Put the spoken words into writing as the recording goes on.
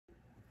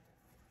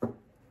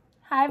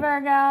Hi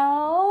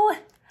Virgo,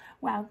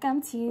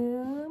 welcome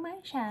to my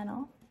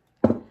channel.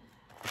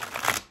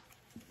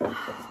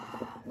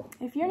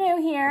 If you're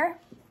new here,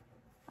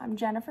 I'm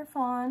Jennifer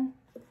Fawn.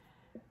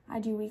 I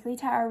do weekly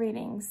tarot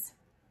readings.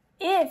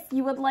 If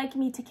you would like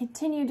me to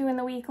continue doing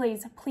the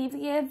weeklies, please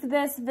give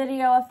this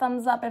video a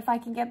thumbs up if I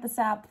can get this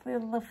out.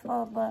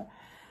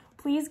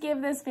 Please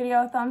give this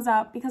video a thumbs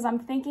up because I'm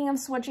thinking of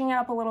switching it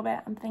up a little bit.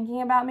 I'm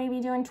thinking about maybe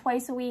doing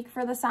twice a week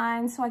for the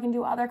signs so I can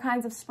do other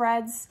kinds of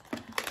spreads.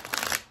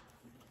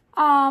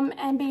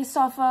 And based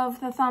off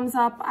of the thumbs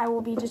up, I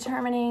will be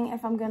determining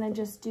if I'm going to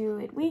just do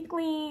it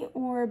weekly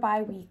or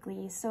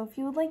bi-weekly. So if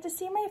you would like to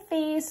see my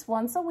face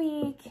once a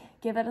week,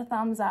 give it a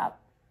thumbs up.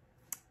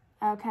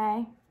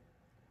 Okay?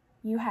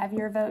 You have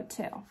your vote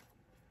too.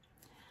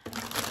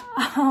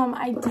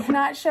 I did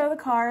not show the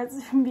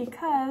cards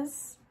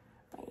because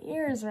my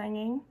ear is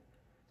ringing.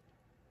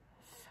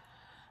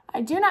 I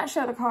do not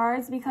show the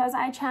cards because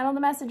I channel the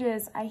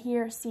messages. I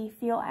hear, see,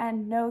 feel,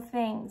 and know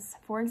things.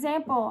 For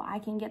example, I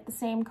can get the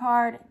same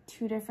card,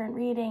 2 different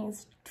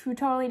readings, 2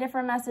 totally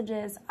different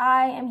messages.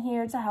 I am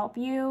here to help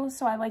you,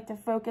 so I like to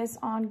focus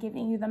on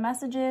giving you the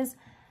messages,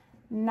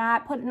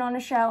 not putting on a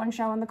show and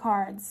showing the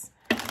cards.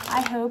 I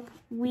hope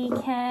we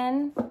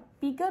can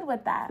be good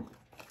with that.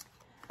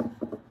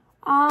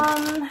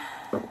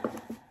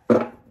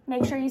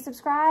 Make sure you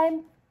subscribe.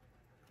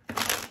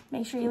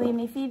 Make sure you leave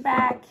me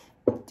feedback.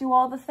 Do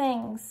all the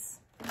things.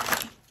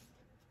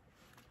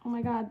 Oh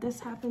my God, this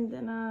happened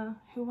in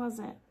who was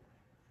it?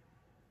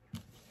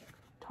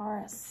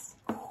 Taurus.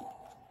 The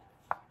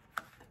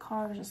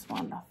cars just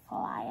wanted to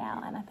fly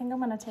out, and I think I'm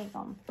gonna take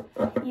them.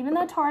 Even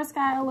though Taurus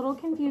got a little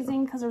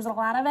confusing because there's a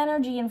lot of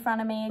energy in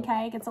front of me,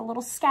 okay? It gets a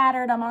little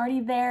scattered. I'm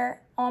already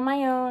there on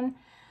my own.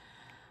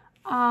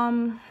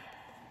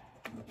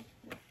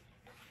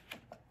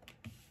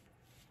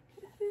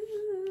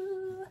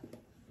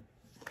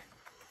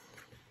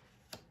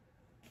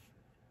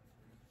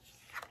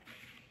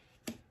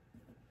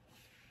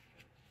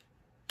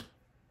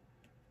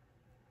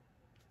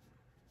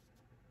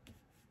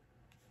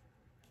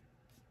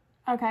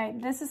 Okay,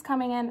 this is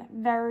coming in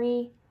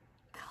very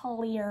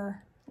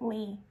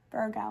clearly,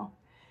 Virgo.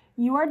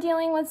 You are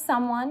dealing with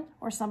someone,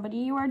 or somebody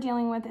you are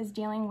dealing with is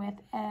dealing with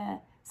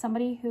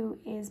somebody who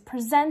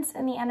presents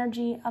in the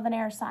energy of an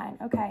air sign.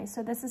 Okay,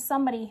 so this is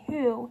somebody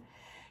who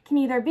can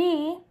either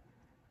be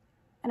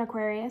an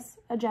Aquarius,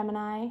 a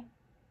Gemini.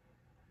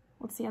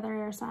 What's the other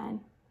air sign?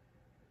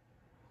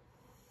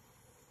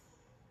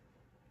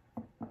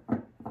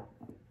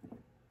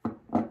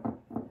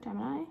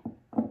 Gemini?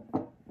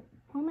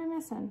 Who am I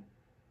missing?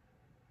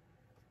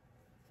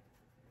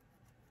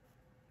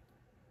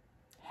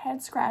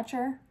 Head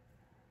scratcher.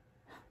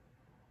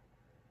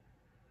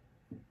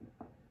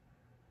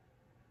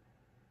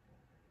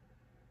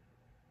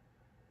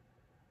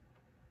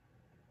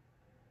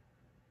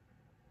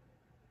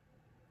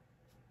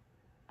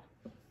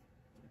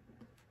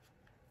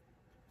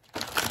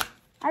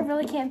 I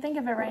really can't think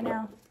of it right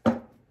now.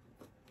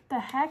 The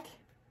heck?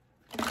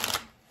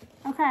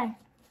 Okay.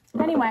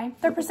 Anyway,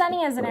 they're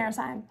presenting as an air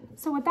sign.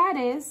 So what that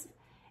is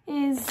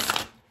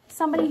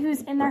somebody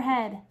who's in their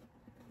head.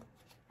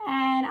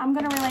 And I'm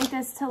going to relate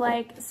this to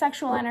like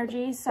sexual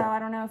energy. So I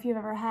don't know if you've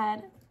ever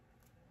had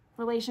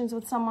relations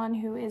with someone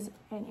who is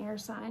an air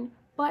sign.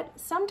 But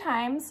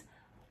sometimes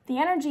the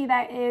energy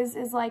that is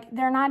like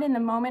they're not in the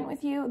moment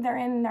with you. They're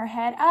in their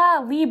head.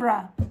 Ah,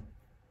 Libra.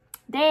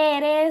 There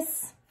it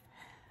is.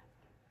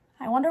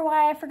 I wonder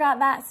why I forgot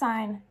that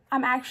sign.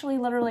 I'm actually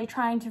literally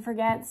trying to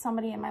forget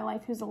somebody in my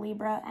life who's a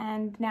Libra,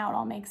 and now it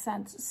all makes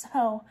sense.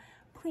 So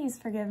please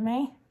forgive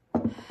me.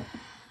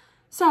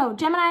 So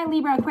Gemini,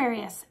 Libra,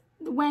 Aquarius.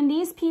 When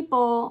these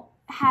people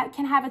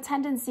can have a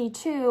tendency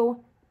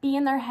to be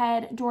in their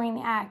head during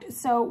the act.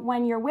 So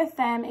when you're with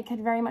them, it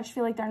could very much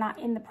feel like they're not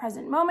in the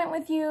present moment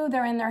with you.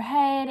 They're in their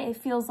head. It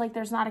feels like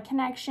there's not a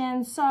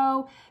connection.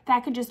 So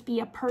that could just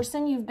be a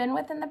person you've been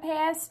with in the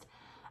past.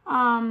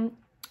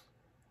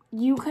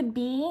 You could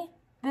be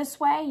this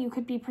way. You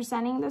could be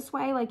presenting this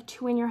way, like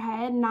 2 in your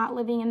head, not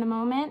living in the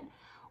moment.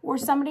 Or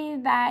somebody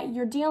that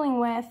you're dealing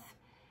with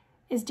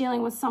is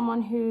dealing with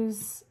someone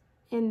who's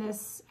in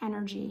this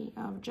energy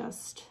of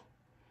just,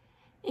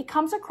 it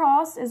comes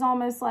across as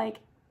almost like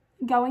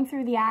going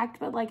through the act,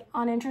 but like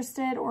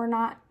uninterested or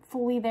not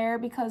fully there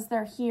because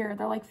they're here.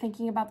 They're like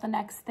thinking about the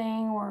next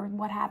thing or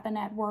what happened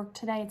at work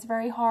today. It's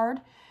very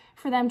hard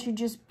for them to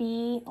just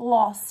be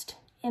lost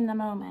in the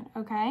moment,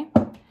 okay?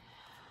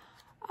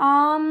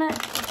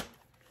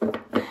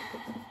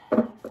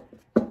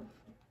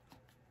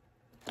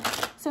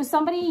 So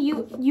somebody,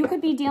 you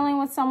could be dealing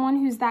with someone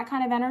who's that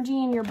kind of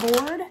energy and you're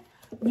bored.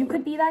 You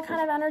could be that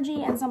kind of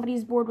energy and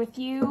somebody's bored with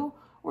you,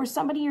 or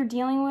somebody you're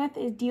dealing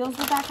with deals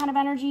with that kind of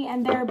energy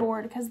and they're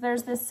bored because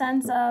there's this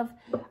sense of,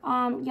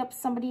 yep,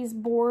 somebody's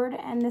bored,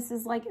 and this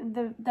is like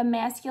the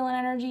masculine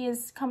energy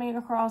is coming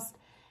across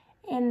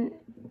in,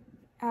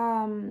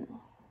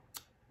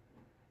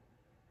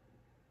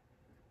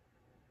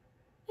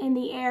 in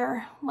the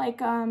air, like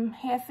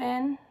half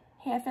in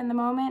the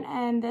moment,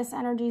 and this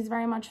energy is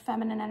very much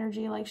feminine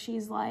energy. Like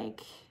she's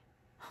like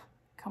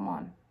Come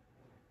on.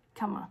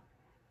 Come on.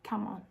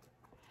 Come on.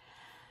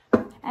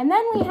 And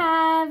then we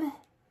have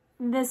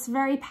this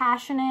very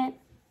passionate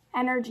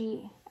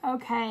energy.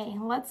 Okay,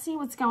 let's see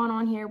what's going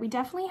on here. We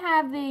definitely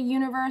have the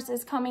universe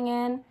is coming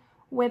in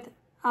with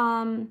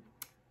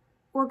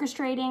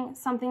orchestrating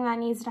something that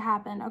needs to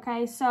happen,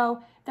 okay?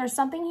 So there's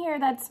something here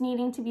that's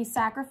needing to be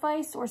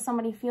sacrificed, or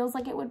somebody feels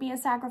like it would be a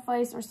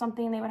sacrifice, or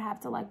something they would have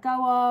to let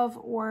go of,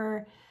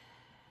 or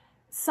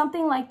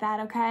something like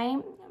that, okay?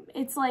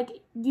 It's like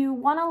you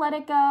want to let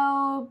it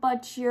go,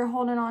 but you're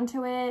holding on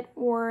to it,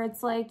 or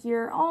it's like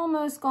you're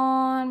almost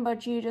gone,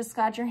 but you just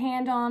got your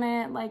hand on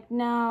it, like,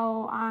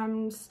 no,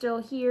 I'm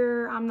still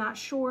here, I'm not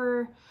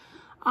sure.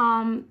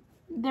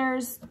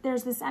 There's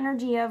this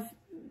energy of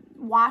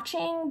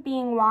watching,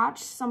 being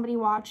watched, somebody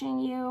watching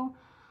you,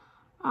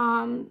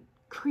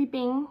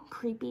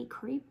 creepy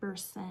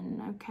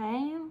person,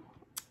 okay?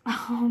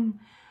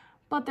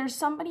 But there's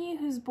somebody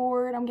who's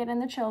bored. I'm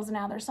getting the chills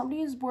now. There's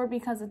somebody who's bored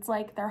because it's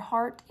like their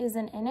heart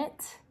isn't in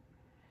it.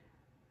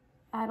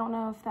 I don't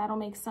know if that'll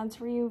make sense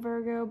for you,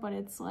 Virgo, but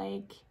it's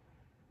like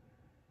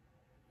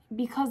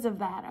because of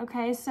that,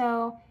 okay?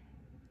 So,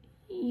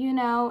 you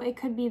know, it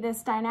could be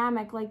this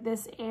dynamic, like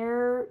this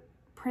air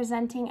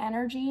presenting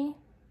energy,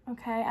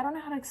 okay? I don't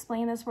know how to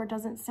explain this where it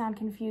doesn't sound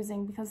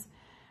confusing, because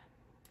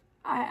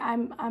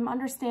I'm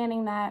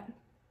understanding that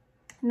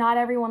not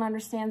everyone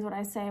understands what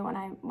I say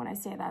when I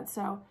say that.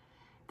 So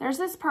there's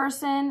this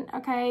person,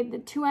 okay? The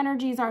two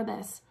energies are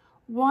this.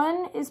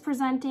 One is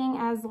presenting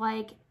as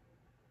like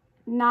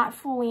not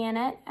fully in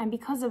it, and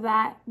because of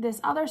that,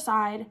 this other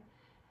side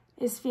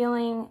is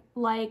feeling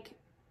like,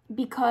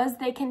 because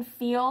they can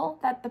feel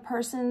that the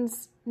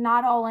person's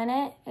not all in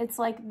it, it's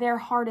like their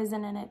heart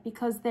isn't in it,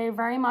 because they're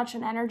very much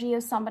an energy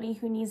of somebody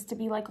who needs to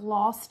be like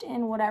lost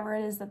in whatever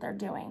it is that they're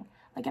doing,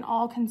 like an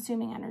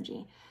all-consuming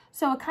energy.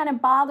 So it kind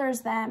of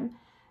bothers them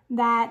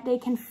that they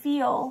can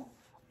feel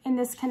in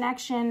this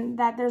connection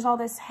that there's all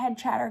this head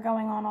chatter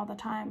going on all the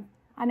time.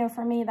 I know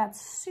for me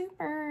that's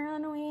super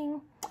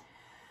annoying.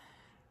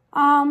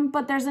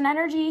 But there's an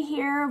energy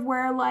here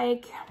where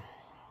like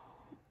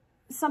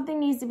something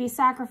needs to be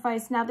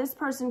sacrificed. Now this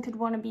person could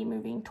want to be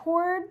moving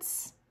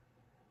towards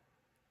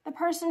the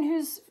person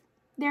who's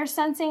they're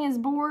sensing is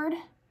bored,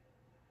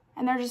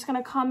 and they're just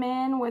going to come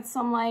in with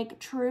some like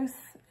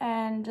truth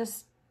and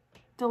just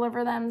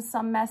deliver them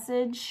some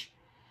message.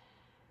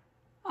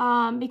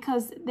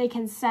 Because they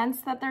can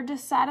sense that they're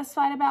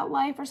dissatisfied about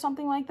life or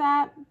something like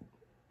that.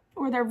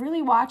 Or they're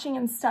really watching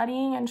and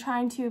studying and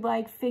trying to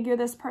like figure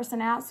this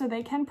person out so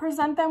they can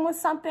present them with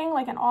something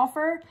like an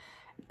offer.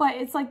 But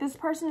it's like this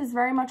person is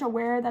very much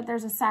aware that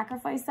there's a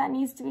sacrifice that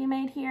needs to be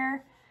made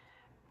here.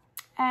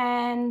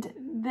 And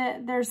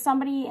there's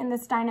somebody in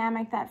this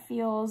dynamic that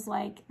feels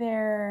like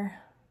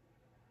they're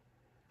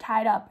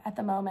tied up at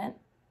the moment.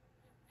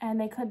 And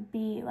they could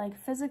be like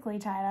physically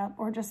tied up,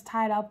 or just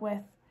tied up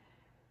with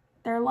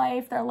their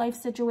life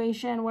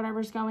situation,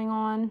 whatever's going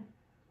on.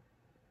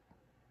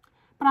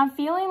 But I'm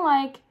feeling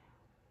like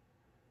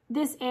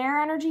this air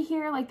energy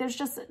here, like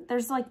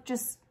there's like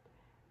just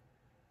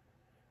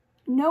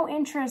no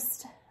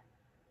interest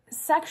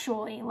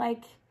sexually,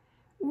 like,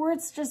 or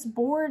it's just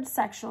bored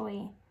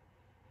sexually,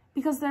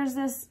 because there's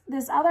this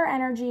other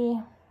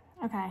energy.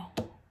 Okay,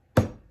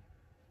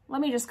 let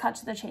me just cut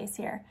to the chase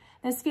here.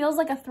 This feels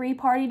like a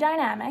three-party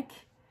dynamic.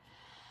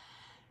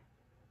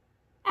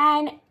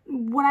 And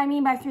what I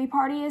mean by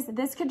three-party is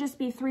this could just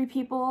be three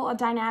people, a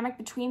dynamic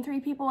between three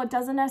people. It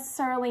doesn't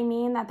necessarily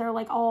mean that they're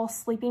like all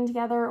sleeping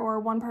together, or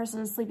one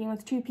person is sleeping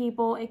with two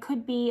people. It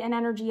could be an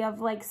energy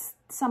of like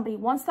somebody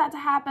wants that to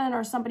happen,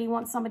 or somebody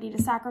wants somebody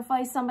to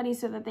sacrifice somebody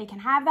so that they can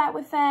have that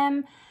with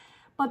them.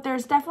 But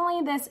there's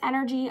definitely this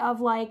energy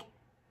of like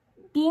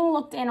being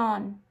looked in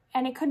on,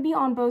 and it could be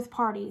on both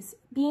parties,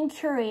 being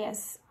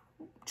curious,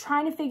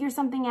 trying to figure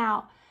something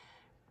out.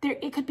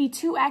 It could be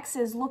two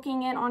exes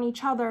looking in on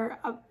each other,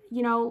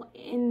 you know,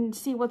 and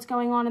see what's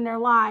going on in their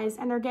lives.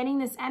 And they're getting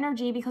this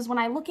energy because when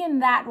I look in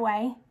that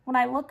way, when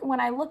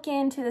I look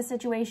into the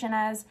situation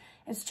as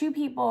it's two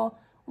people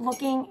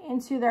looking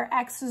into their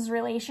ex's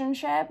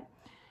relationship,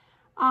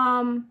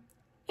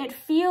 it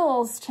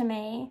feels to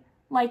me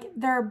like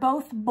they're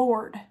both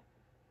bored.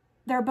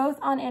 They're both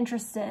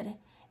uninterested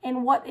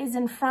in what is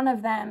in front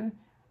of them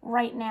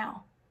right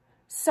now.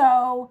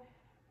 So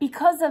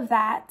because of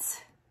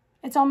that,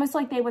 it's almost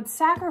like they would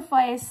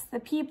sacrifice the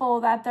people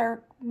that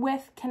they're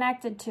with,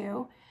 connected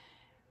to,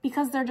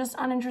 because they're just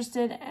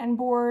uninterested and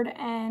bored,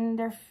 and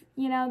they're,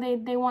 you know,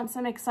 they want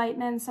some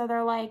excitement. So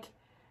they're like,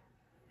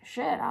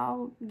 shit,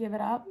 I'll give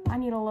it up. I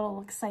need a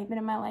little excitement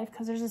in my life,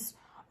 because there's this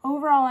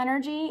overall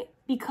energy,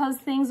 because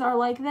things are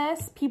like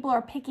this, people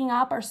are picking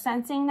up or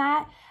sensing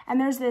that. And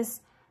there's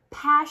this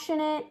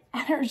passionate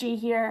energy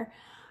here,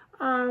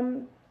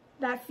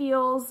 that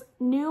feels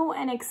new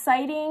and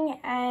exciting,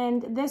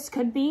 and this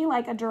could be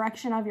like a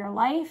direction of your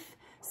life,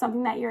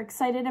 something that you're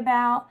excited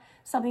about,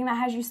 something that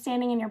has you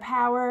standing in your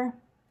power,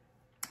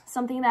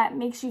 something that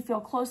makes you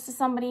feel close to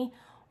somebody,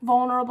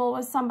 vulnerable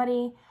with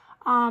somebody.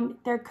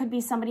 There could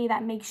be somebody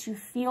that makes you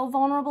feel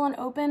vulnerable and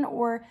open,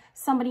 or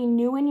somebody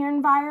new in your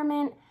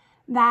environment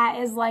that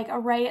is like a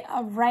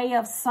ray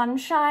of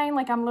sunshine.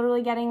 Like I'm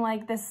literally getting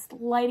like this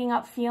lighting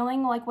up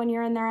feeling like when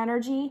you're in their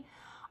energy.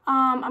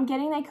 I'm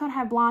getting they could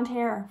have blonde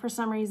hair for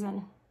some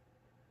reason.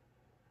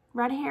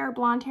 Red hair,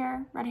 blonde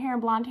hair, red hair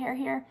and blonde hair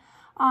here.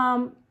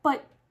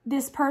 But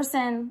this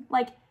person,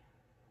 like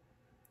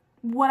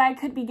what I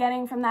could be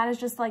getting from that is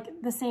just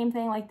like the same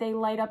thing. Like they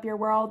light up your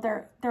world.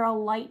 They're a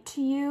light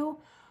to you.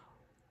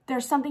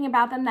 There's something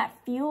about them that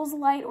feels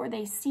light, or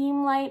they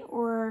seem light,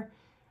 or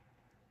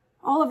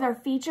all of their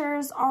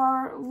features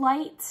are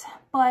light.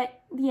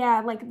 But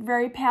yeah, like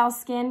very pale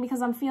skin,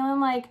 because I'm feeling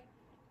like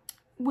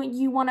when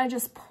you want to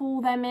just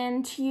pull them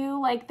into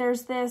you, like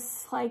there's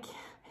this, like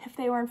if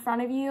they were in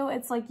front of you,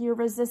 it's like you're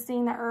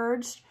resisting the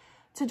urge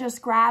to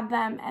just grab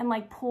them and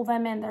like pull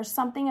them in. There's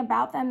something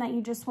about them that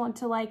you just want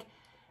to like,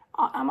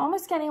 I'm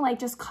almost getting like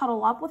just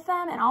cuddle up with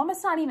them and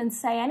almost not even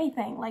say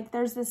anything. Like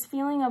there's this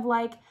feeling of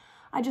like,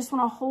 I just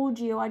want to hold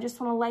you. I just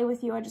want to lay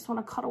with you. I just want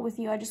to cuddle with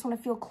you. I just want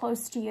to feel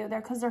close to you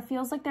there, because there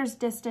feels like there's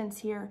distance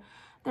here.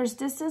 There's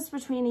distance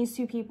between these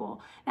two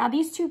people. Now,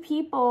 these two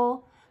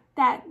people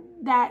that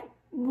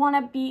want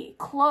to be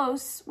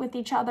close with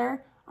each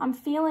other, I'm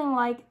feeling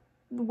like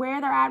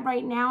where they're at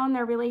right now in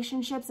their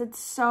relationships, it's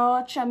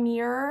such a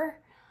mirror.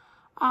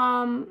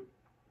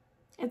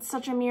 It's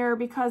such a mirror,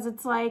 because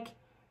it's like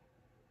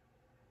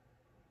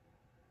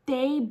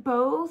they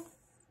both,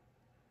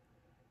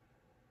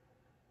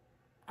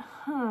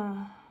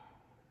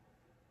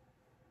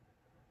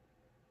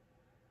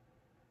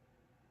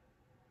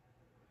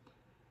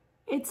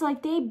 it's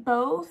like they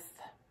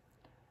both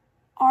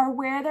are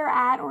where they're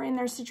at or in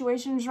their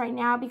situations right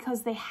now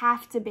because they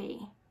have to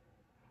be.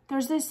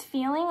 There's this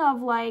feeling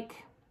of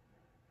like,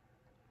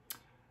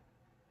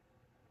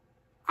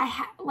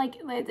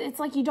 it's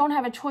like you don't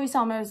have a choice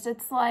almost.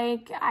 It's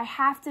like, I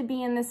have to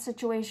be in this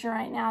situation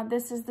right now.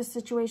 This is the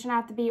situation I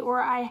have to be,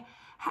 or I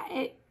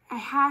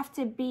have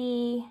to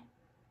be,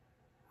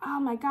 oh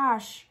my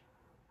gosh,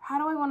 how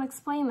do I want to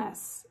explain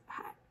this?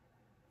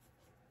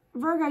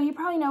 Virgo, you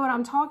probably know what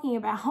I'm talking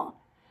about.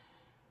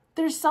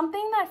 There's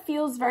something that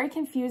feels very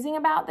confusing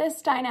about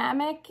this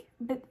dynamic,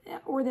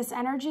 or this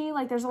energy.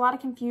 Like there's a lot of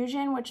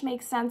confusion, which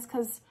makes sense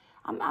because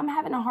I'm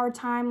having a hard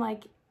time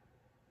like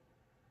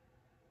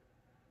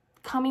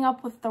coming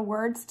up with the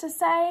words to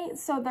say.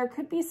 So there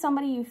could be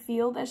somebody you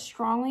feel this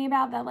strongly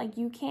about that like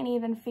you can't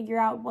even figure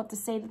out what to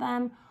say to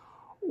them.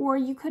 Or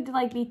you could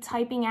like be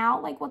typing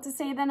out like what to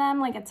say to them,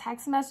 like a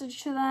text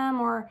message to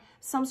them or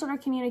some sort of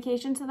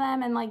communication to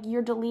them, and like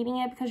you're deleting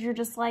it because you're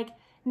just like,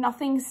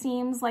 nothing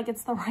seems like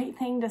it's the right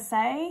thing to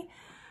say.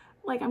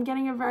 Like I'm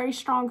getting a very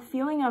strong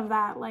feeling of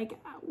that. Like,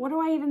 what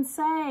do I even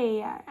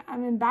say?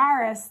 I'm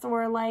embarrassed,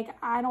 or like,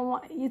 I don't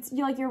want, it's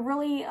like you're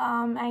really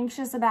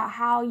anxious about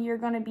how you're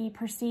going to be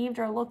perceived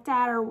or looked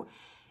at, or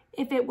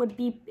if it would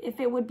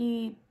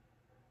be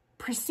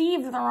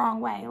perceived the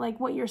wrong way, like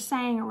what you're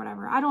saying or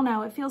whatever. I don't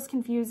know. It feels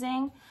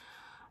confusing.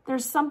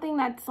 There's something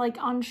that's like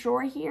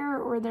unsure here,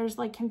 or there's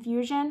like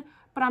confusion,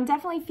 but I'm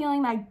definitely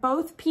feeling like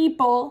both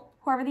people,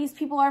 whoever these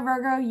people are,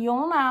 Virgo,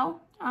 you'll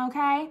know,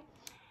 okay,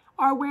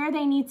 are where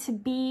they need to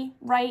be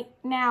right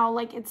now.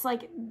 Like, it's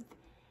like,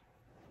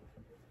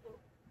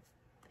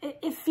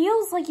 it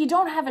feels like you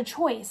don't have a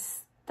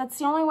choice. That's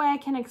the only way I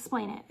can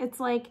explain it. It's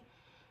like,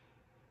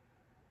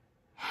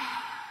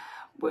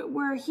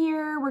 we're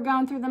here, we're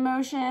going through the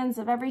motions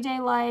of everyday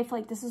life.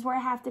 Like, this is where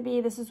I have to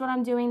be. This is what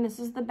I'm doing. This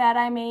is the bed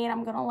I made.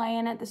 I'm going to lay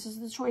in it. This is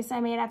the choice I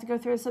made. I have to go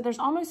through. So there's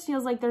almost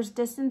feels like there's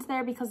distance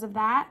there because of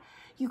that.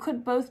 You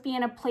could both be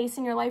in a place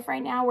in your life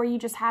right now where you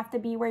just have to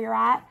be where you're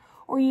at,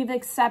 or you've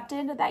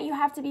accepted that you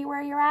have to be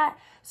where you're at.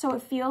 So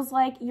it feels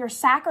like you're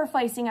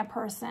sacrificing a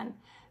person.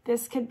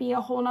 This could be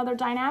a whole nother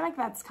dynamic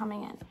that's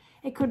coming in.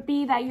 It could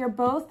be that you're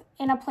both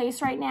in a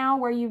place right now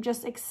where you've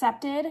just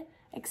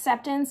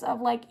acceptance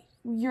of like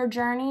your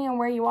journey and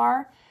where you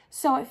are.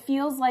 So it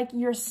feels like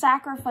you're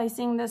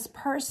sacrificing this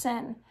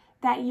person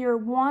that you're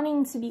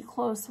wanting to be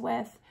close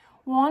with,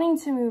 wanting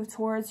to move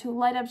towards, who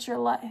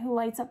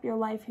lights up your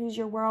life, who's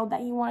your world,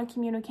 that you want to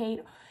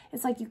communicate.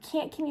 It's like you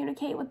can't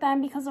communicate with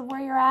them because of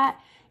where you're at.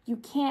 You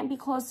can't be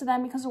close to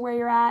them because of where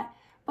you're at.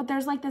 But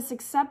there's like this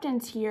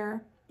acceptance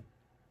here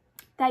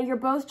that you're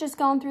both just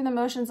going through the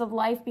motions of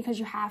life because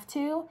you have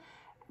to.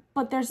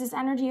 But there's this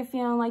energy of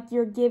feeling like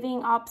you're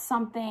giving up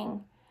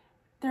something.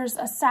 There's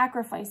a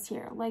sacrifice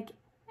here, like,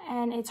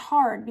 and it's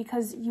hard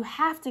because you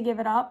have to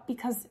give it up,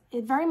 because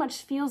it very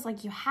much feels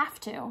like you have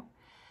to,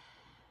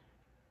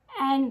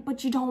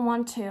 but you don't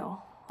want to.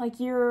 Like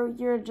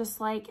you're just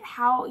like,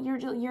 how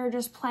you're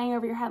just playing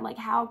over your head, like,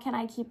 how can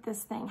I keep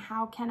this thing?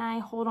 How can I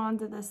hold on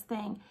to this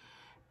thing?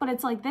 But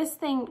it's like, this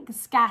thing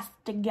has got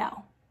to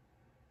go.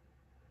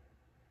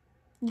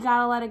 You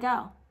gotta let it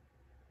go.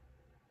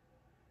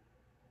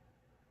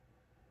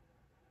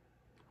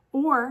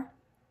 Or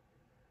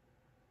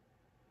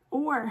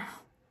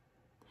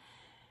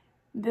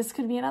this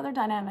could be another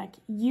dynamic.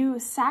 You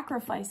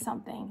sacrifice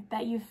something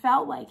that you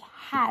felt like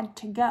had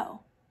to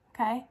go,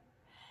 okay?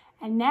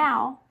 And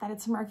now that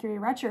it's Mercury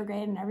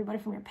retrograde and everybody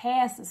from your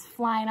past is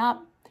flying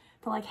up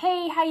to like,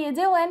 hey, how you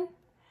doing?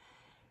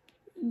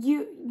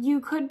 You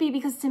could be,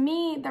 because to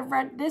me,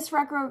 this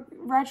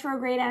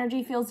retrograde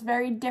energy feels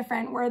very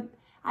different, where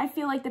I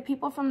feel like the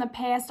people from the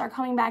past are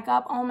coming back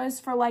up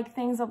almost for like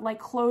things of like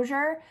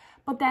closure.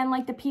 But then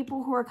like the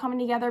people who are coming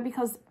together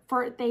because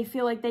they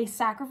feel like they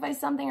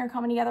sacrificed something or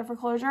coming together for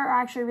closure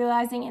are actually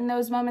realizing in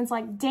those moments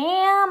like,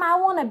 damn, I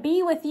want to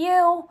be with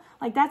you.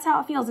 Like that's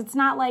how it feels. It's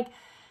not like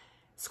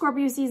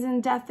Scorpio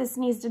season, death, this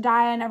needs to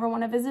die, I never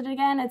want to visit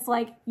again. It's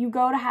like you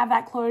go to have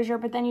that closure,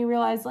 but then you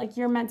realize like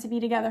you're meant to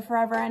be together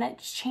forever, and it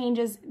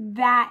changes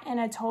that in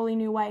a totally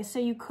new way. So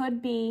you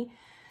could be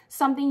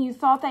something you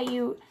thought that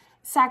you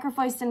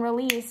sacrificed and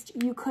released,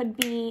 you could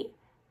be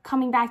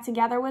coming back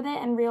together with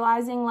it and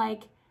realizing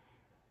like,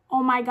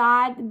 oh my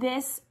God,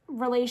 this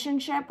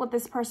relationship with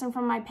this person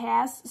from my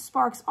past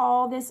sparks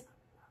all this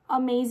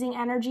amazing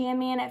energy in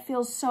me, and it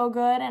feels so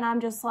good. And I'm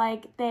just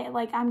like,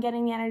 I'm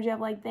getting the energy of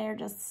like, they're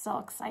just so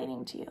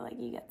exciting to you. Like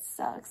you get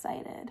so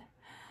excited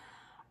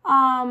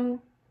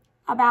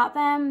about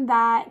them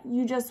that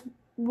you just,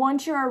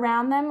 once you're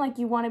around them, like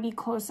you want to be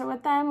closer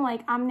with them.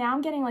 Like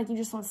I'm getting like, you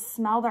just want to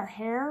smell their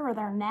hair or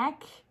their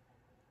neck.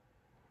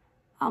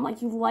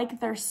 Like you like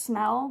their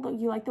smell,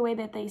 you like the way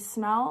that they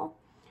smell.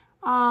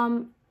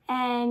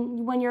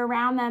 And when you're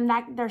around them,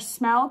 that their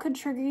smell could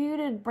trigger you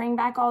to bring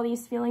back all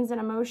these feelings and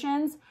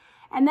emotions.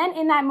 And then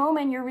in that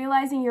moment, you're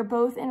realizing you're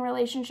both in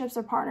relationships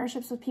or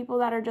partnerships with people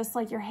that are just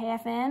like you're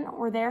half in,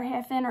 or they're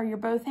half in, or you're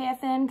both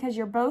half in because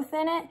you're both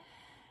in it.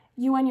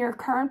 You and your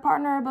current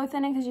partner are both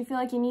in it because you feel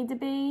like you need to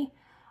be.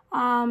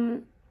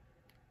 Or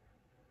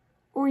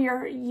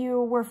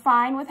you were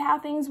fine with how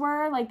things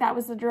were, like that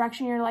was the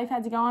direction your life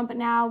had to go in. But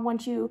now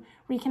once you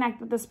reconnect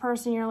with this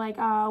person, you're like,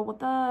 what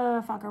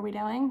the fuck are we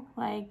doing?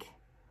 Like,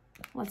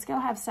 let's go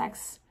have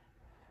sex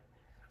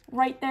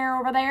right there,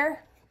 over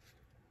there.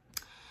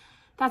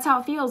 That's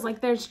how it feels.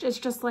 Like it's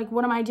just like,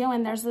 what am I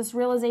doing? There's this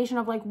realization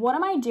of like, what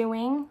am I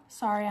doing?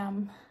 Sorry,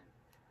 I'm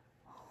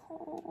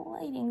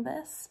lighting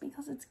this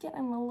because it's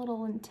getting a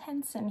little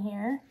intense in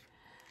here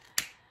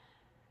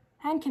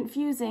and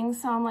confusing.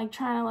 So I'm like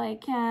trying to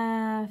like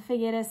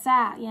figure this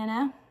out, you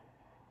know?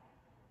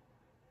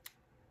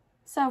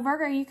 So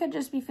Virgo, you could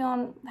just be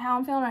feeling how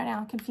I'm feeling right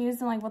now, confused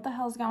and like, what the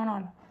hell is going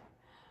on?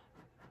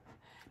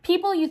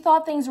 People you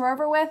thought things were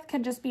over with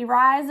could just be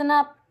rising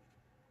up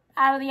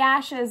out of the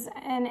ashes,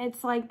 and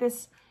it's like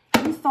this,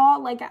 you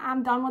thought like,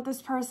 I'm done with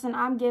this person,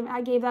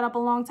 I gave that up a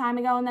long time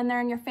ago, and then they're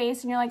in your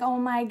face and you're like, oh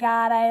my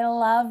God, I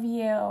love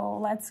you,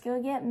 let's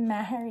go get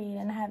married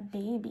and have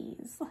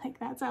babies. Like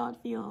that's how it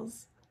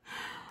feels.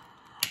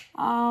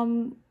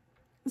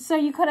 So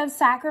you could have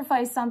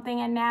sacrificed something,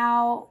 and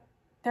now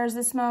there's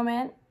this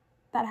moment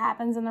that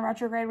happens in the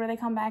retrograde where they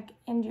come back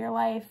into your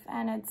life,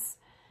 and it's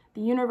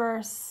the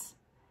universe.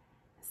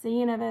 It's the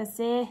universe,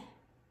 eh?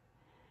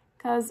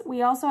 Because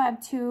we also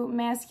have two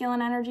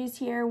masculine energies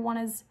here. One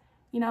is,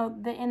 you know,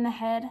 the in the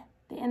head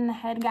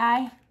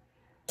guy,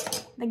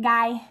 the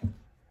guy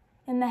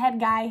in the head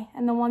guy,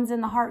 and the one's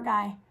in the heart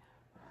guy.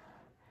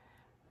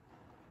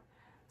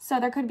 So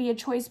there could be a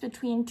choice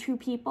between two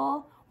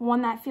people,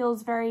 one that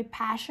feels very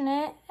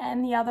passionate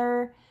and the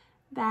other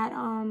that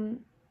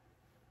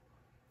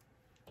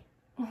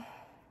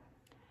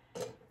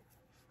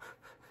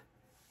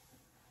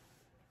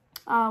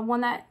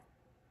one that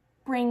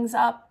brings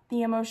up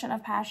the emotion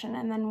of passion,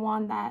 and then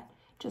one that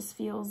just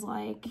feels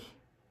like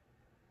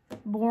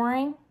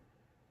boring.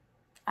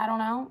 I don't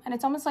know. And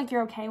it's almost like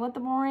you're okay with the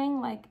boring,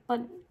 like,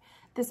 but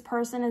this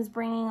person is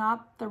bringing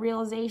up the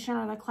realization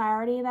or the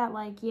clarity that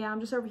like, yeah, I'm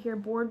just over here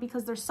bored,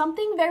 because there's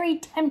something very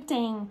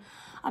tempting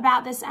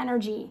about this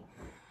energy.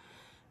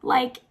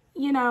 Like,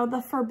 you know,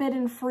 the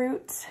forbidden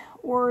fruit,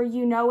 or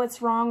you know it's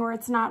wrong or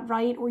it's not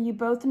right, or you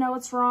both know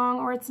it's wrong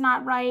or it's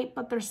not right,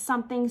 but there's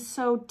something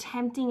so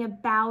tempting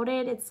about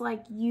it. It's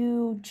like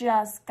you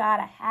just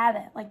gotta have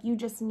it. Like you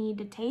just need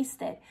to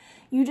taste it.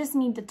 You just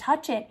need to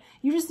touch it.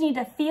 You just need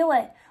to feel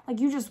it. Like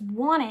you just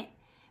want it.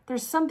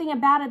 There's something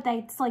about it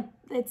that's like,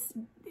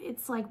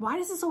 it's like, why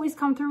does this always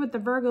come through with the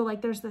Virgo?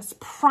 Like there's this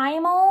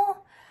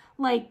primal,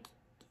 like,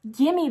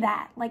 give me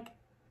that. Like,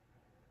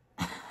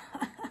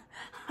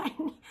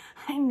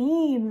 I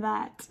need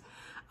that.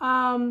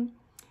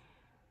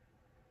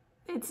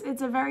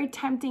 It's a very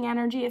tempting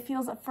energy. It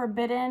feels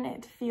forbidden.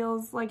 It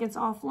feels like it's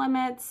off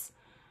limits.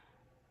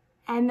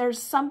 And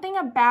there's something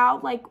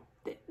about like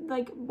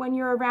when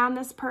you're around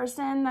this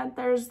person that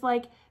there's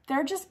like,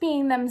 they're just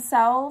being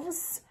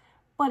themselves,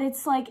 but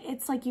it's like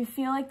you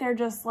feel like they're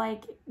just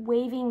like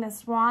waving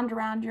this wand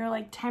around you,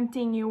 like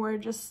tempting you, or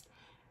just,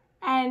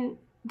 and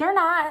they're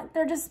not,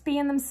 they're just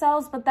being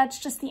themselves, but that's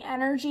just the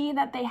energy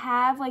that they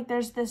have. Like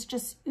there's this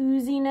just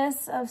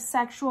ooziness of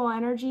sexual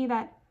energy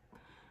that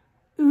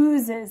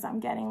oozes, I'm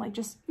getting, like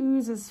just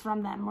oozes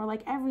from them, or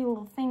like every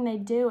little thing they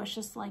do is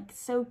just like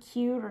so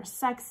cute or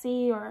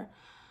sexy, or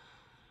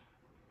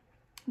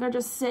they're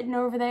just sitting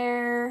over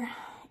there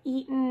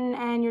eaten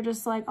and you're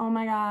just like, oh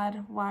my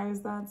God, why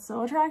is that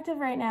so attractive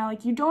right now?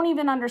 Like, you don't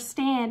even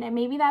understand. And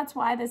maybe that's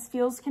why this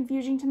feels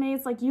confusing to me.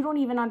 It's like, you don't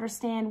even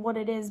understand what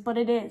it is, but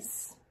it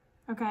is.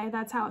 Okay,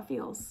 that's how it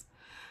feels.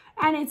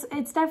 And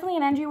it's definitely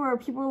an energy where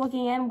people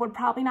looking in would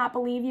probably not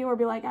believe you or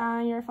be like,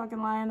 ah, you're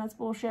fucking lying, that's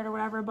bullshit or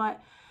whatever.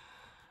 But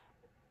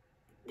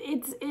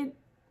it's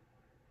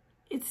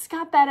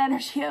got that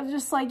energy of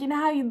just like, you know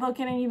how you look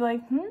at it and you'd be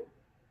like,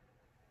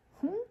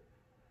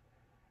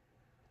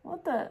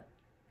 what the?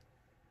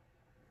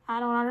 I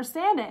don't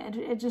understand it.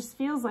 It just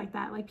feels like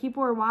that. Like,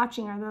 people are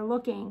watching or they're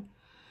looking.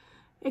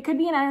 It could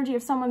be an energy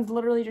if someone's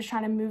literally just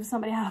trying to move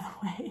somebody out of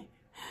the way.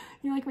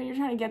 You're like, when you're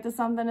trying to get to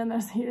something and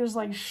you're just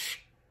like, shh,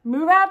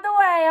 move out the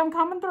way, I'm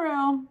coming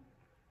through.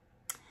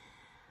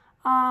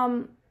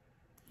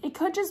 It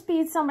could just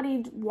be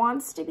somebody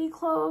wants to be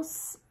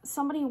close.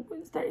 Somebody,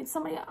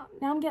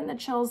 now I'm getting the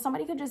chills.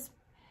 Somebody could just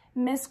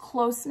miss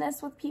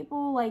closeness with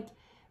people. Like,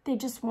 they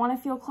just want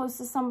to feel close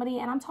to somebody.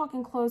 And I'm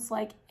talking close,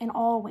 like, in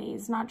all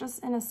ways, not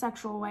just in a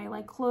sexual way.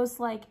 Like, close,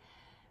 like,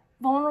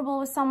 vulnerable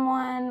with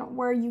someone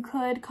where you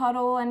could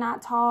cuddle and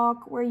not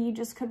talk, where you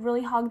just could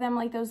really hug them,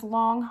 like those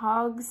long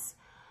hugs,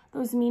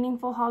 those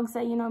meaningful hugs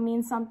that, you know,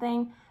 mean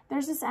something.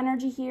 There's this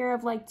energy here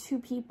of like two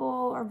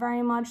people are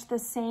very much the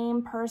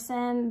same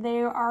person.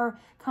 They are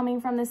coming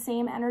from the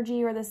same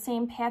energy or the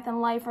same path in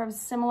life or have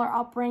similar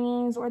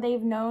upbringings, or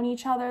they've known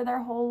each other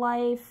their whole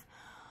life.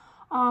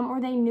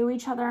 Or they knew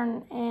each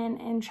other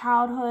in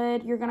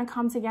childhood. You're going to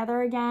come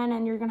together again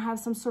and you're going to have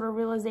some sort of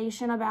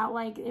realization about,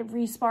 like, it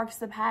re-sparks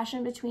the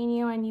passion between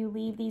you and you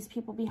leave these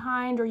people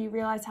behind, or you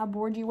realize how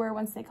bored you were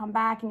once they come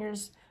back and you're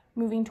just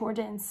moving towards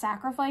it and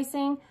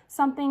sacrificing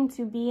something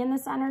to be in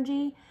this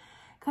energy.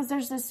 Because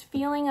there's this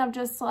feeling of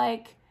just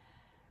like,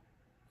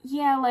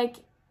 yeah, like,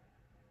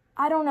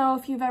 I don't know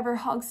if you've ever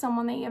hugged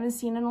someone that you haven't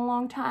seen in a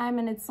long time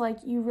and it's like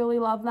you really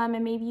love them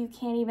and maybe you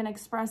can't even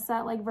express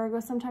that. Like, Virgo,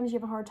 sometimes you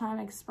have a hard time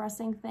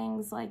expressing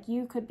things. Like,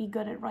 you could be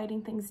good at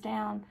writing things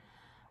down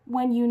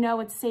when you know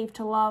it's safe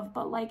to love,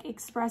 but like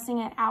expressing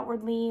it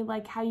outwardly,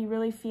 like how you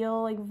really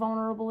feel, like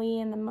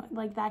vulnerably, and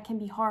like that can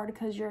be hard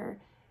because you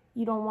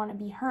don't want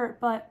to be hurt.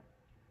 But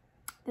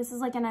this is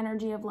like an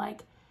energy of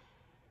like,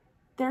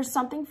 there's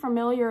something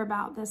familiar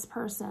about this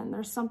person.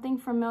 There's something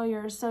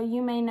familiar. So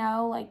you may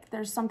know, like,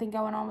 there's something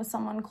going on with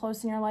someone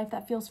close in your life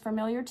that feels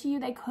familiar to you.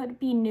 They could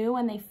be new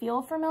and they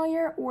feel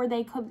familiar, or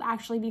they could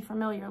actually be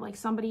familiar. Like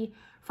somebody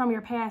from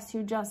your past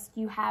who just,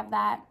 you have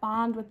that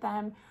bond with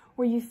them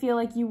where you feel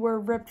like you were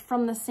ripped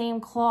from the same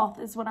cloth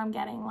is what I'm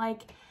getting.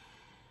 Like,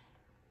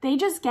 they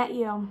just get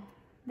you.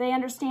 They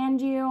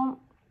understand you.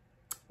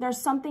 There's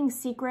something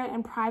secret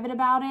and private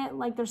about it.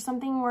 Like, there's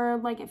something where,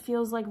 like, it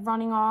feels like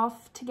running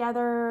off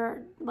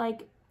together,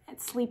 like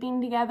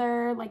sleeping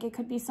together. Like, it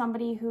could be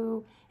somebody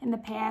who in the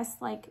past,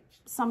 like,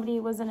 somebody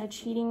was in a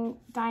cheating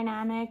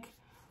dynamic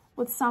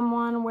with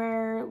someone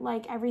where,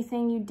 like,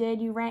 everything you did,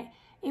 you ran.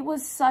 It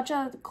was such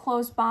a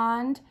close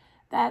bond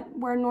that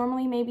where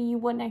normally maybe you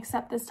wouldn't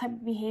accept this type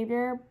of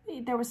behavior,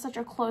 there was such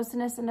a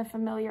closeness and a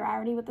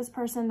familiarity with this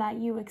person that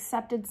you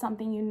accepted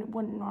something you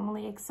wouldn't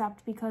normally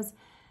accept, because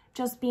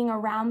just being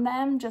around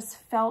them just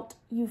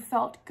you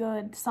felt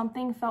good.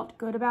 Something felt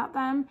good about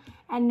them.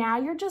 And now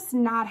you're just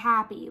not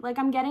happy. Like,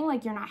 I'm getting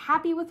like, you're not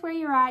happy with where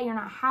you're at. You're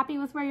not happy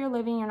with where you're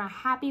living. You're not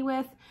happy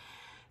with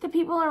the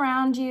people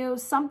around you.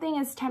 Something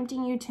is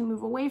tempting you to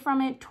move away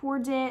from it,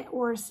 towards it,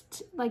 or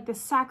like the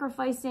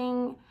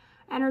sacrificing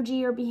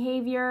energy or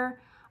behavior.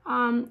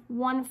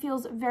 One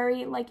feels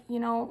very like, you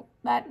know,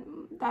 that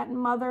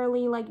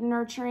motherly, like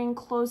nurturing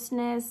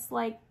closeness,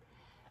 like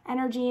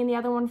energy. And the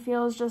other one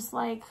feels just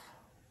like,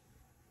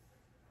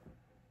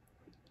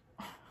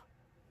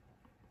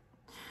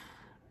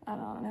 I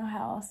don't know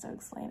how else to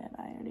explain it.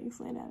 I already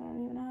explained it. I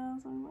don't even know how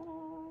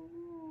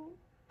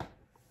else.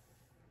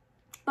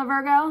 But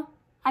Virgo,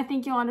 I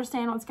think you'll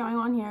understand what's going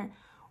on here.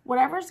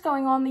 Whatever's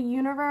going on, the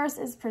universe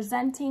is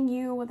presenting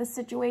you with a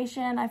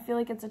situation. I feel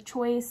like it's a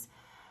choice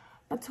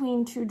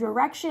between two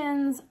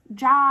directions: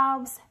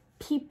 jobs,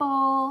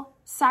 people,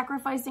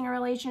 sacrificing a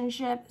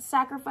relationship,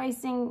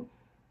 sacrificing,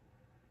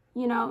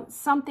 you know,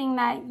 something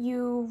that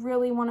you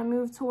really want to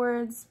move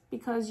towards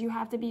because you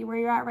have to be where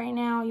you're at right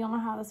now. You don't know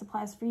how this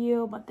applies for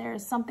you, but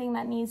there's something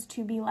that needs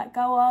to be let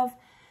go of,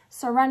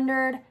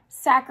 surrendered,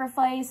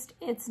 sacrificed.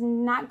 It's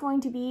not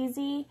going to be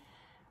easy.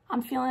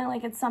 I'm feeling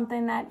like it's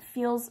something that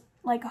feels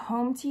like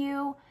home to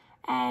you,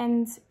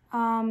 and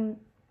the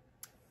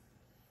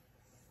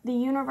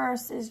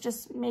universe is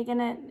just making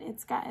it,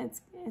 it's got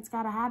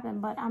to happen.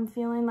 But I'm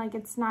feeling like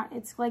it's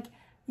like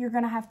you're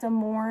going to have to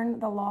mourn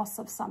the loss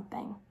of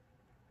something.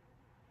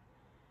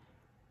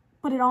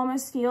 But it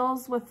almost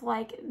feels with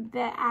like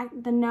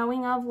the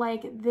knowing of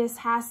like, this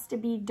has to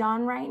be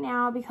done right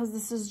now because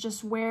this is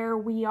just where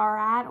we are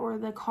at, or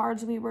the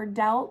cards we were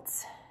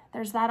dealt.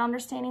 There's that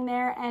understanding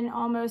there, and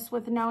almost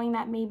with knowing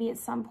that maybe at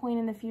some point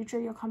in the future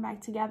you'll come back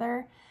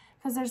together,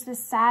 because there's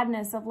this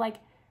sadness of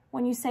like,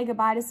 when you say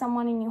goodbye to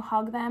someone and you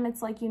hug them,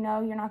 it's like, you know,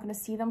 you're not going to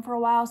see them for a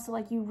while. So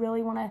like, you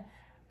really want to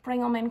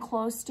bring them in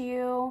close to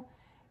you.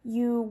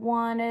 You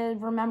want to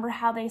remember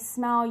how they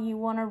smell. You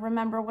want to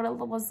remember what it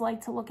was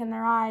like to look in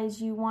their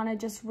eyes. You want to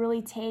just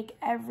really take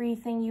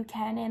everything you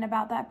can in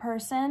about that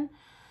person.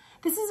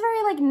 This is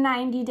very like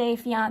 90-day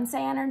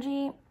fiance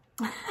energy,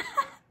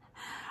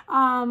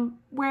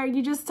 where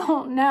you just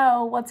don't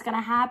know what's going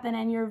to happen,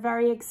 and you're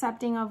very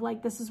accepting of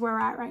like, this is where we're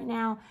at right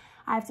now.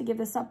 I have to give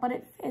this up,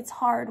 but it's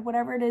hard.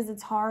 Whatever it is,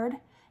 it's hard.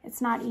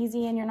 It's not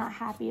easy, and you're not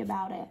happy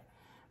about it.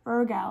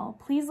 Virgo,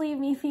 please leave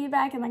me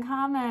feedback in the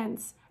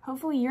comments.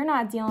 Hopefully you're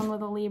not dealing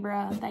with a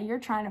Libra that you're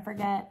trying to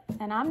forget.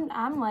 And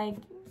I'm like,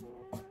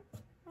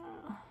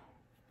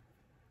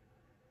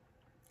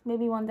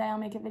 maybe one day I'll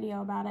make a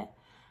video about it.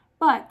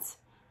 But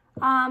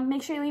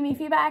make sure you leave me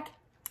feedback.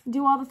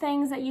 Do all the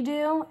things that you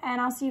do. And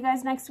I'll see you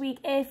guys next week.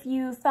 If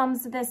you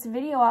thumbs this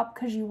video up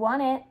because you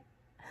want it,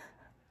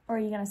 or are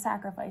you going to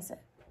sacrifice it?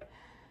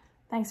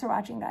 Thanks for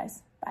watching,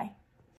 guys. Bye.